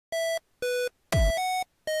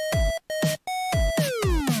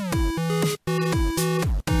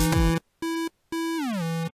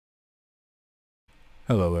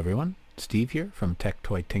Hello everyone, Steve here from Tech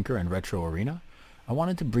Toy Tinker and Retro Arena. I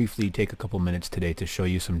wanted to briefly take a couple minutes today to show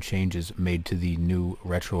you some changes made to the new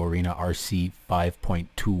Retro Arena RC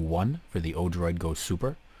 5.21 for the Odroid Go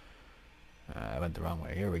Super. I went the wrong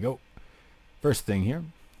way, here we go. First thing here,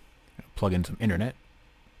 plug in some internet.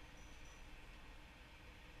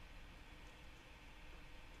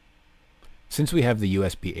 Since we have the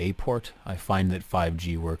USB-A port, I find that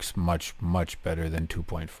 5G works much better than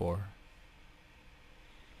 2.4.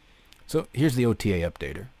 So here's the OTA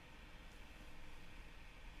updater.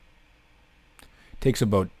 Takes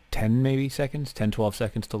about 10 seconds, 12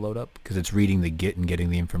 seconds to load up because it's reading the GIT and getting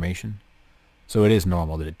the information. So it is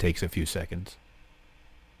normal that it takes a few seconds.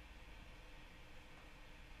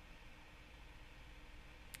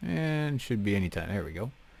 And should be anytime. There we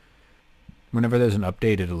go. Whenever there's an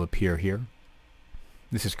update, it'll appear here.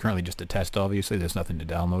 This is currently just a test, obviously. There's nothing to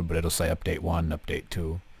download, but it'll say update 1, update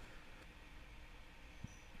 2.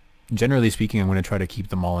 Generally speaking, I'm going to try to keep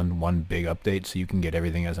them all in one big update so you can get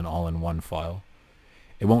everything as an all-in-one file.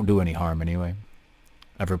 It won't do any harm anyway.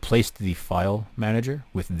 I've replaced the file manager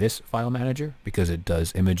with this file manager because it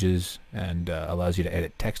does images and allows you to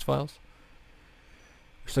edit text files.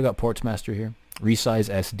 We've still got Ports Master here. Resize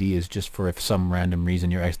SD is just for if some random reason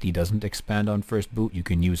your SD doesn't expand on first boot, you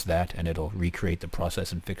can use that and it'll recreate the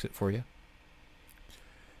process and fix it for you.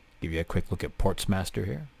 Give you a quick look at Ports Master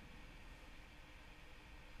here.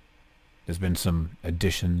 There's been some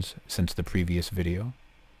additions since the previous video.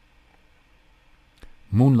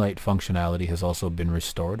 Moonlight functionality has also been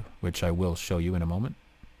restored, which I will show you in a moment.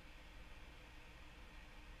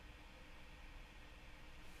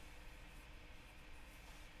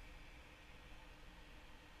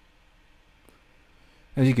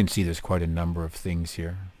 As you can see, there's quite a number of things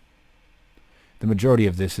here. The majority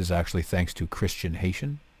of this is actually thanks to Christian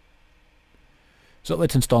Haitian. So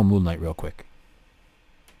let's install Moonlight real quick.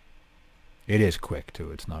 It is quick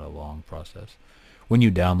too, it's not a long process. When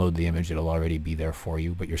you download the image, it'll already be there for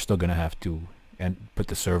you, but you're still going to have to put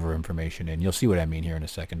the server information in. You'll see what I mean here in a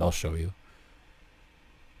second. I'll show you.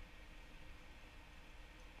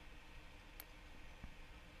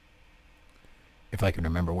 If I can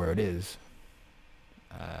remember where it is.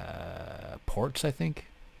 Ports, I think.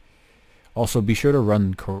 Also, be sure to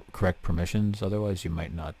run correct permissions, otherwise you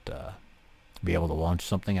might not be able to launch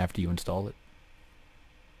something after you install it.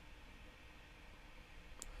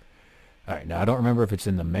 Alright, now I don't remember if it's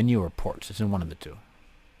in the menu or ports. It's in one of the two.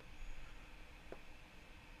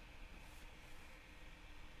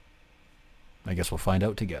 I guess we'll find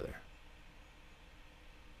out together.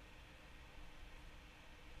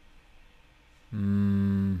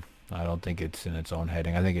 I don't think it's in its own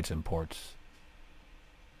heading. I think it's in ports.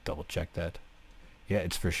 Double check that. Yeah,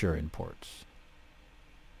 it's for sure in ports.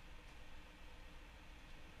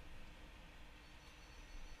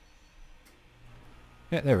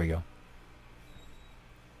 Yeah, there we go.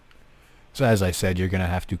 So as I said, you're going to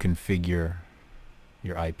have to configure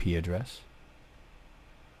your IP address.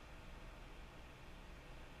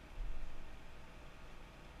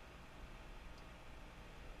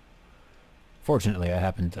 Fortunately, I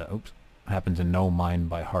happen to know mine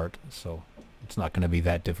by heart, so it's not going to be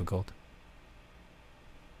that difficult.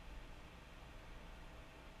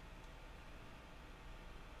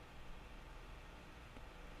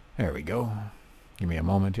 There we go. Give me a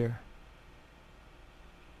moment here.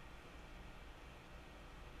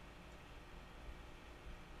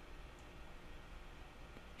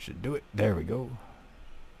 Should do it. There we go.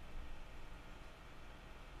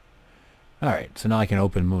 Alright, so now I can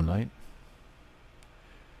open Moonlight.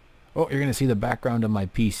 Oh, you're going to see the background of my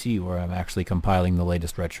PC where I'm actually compiling the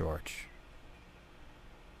latest RetroArch.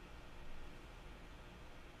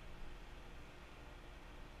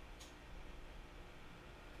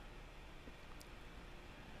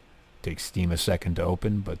 Takes Steam a second to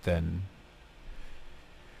open, but then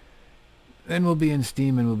we'll be in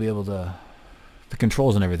Steam and we'll be able to... The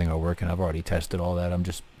controls and everything are working. I've already tested all that. I'm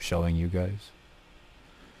just showing you guys.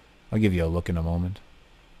 I'll give you a look in a moment.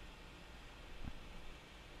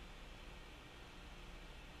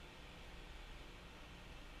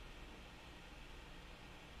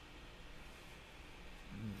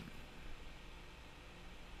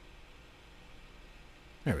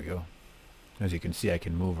 There we go. As you can see, I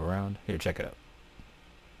can move around. Here, check it out.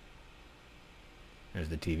 There's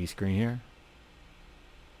the TV screen here.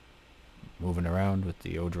 Moving around with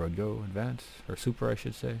the Odroid Go Advance, or Super I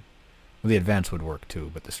should say. Well, the Advance would work too,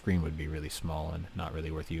 but the screen would be really small and not really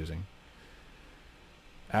worth using.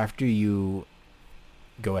 After you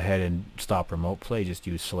go ahead and stop remote play, just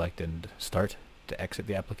use select and start to exit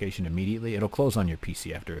the application immediately. It'll close on your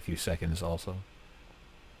PC after a few seconds also.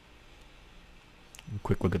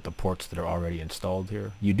 quick look at the ports that are already installed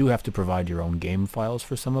here. You do have to provide your own game files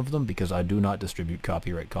for some of them because I do not distribute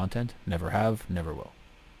copyright content. Never have, never will.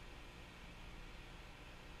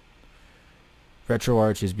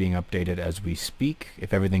 RetroArch is being updated as we speak.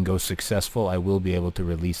 If everything goes successful, I will be able to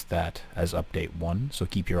release that as update 1, so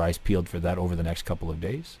keep your eyes peeled for that over the next couple of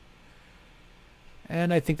days.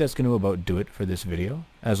 And I think that's going to about do it for this video.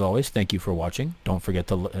 As always, thank you for watching. Don't forget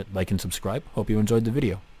to like and subscribe. Hope you enjoyed the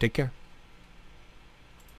video. Take care.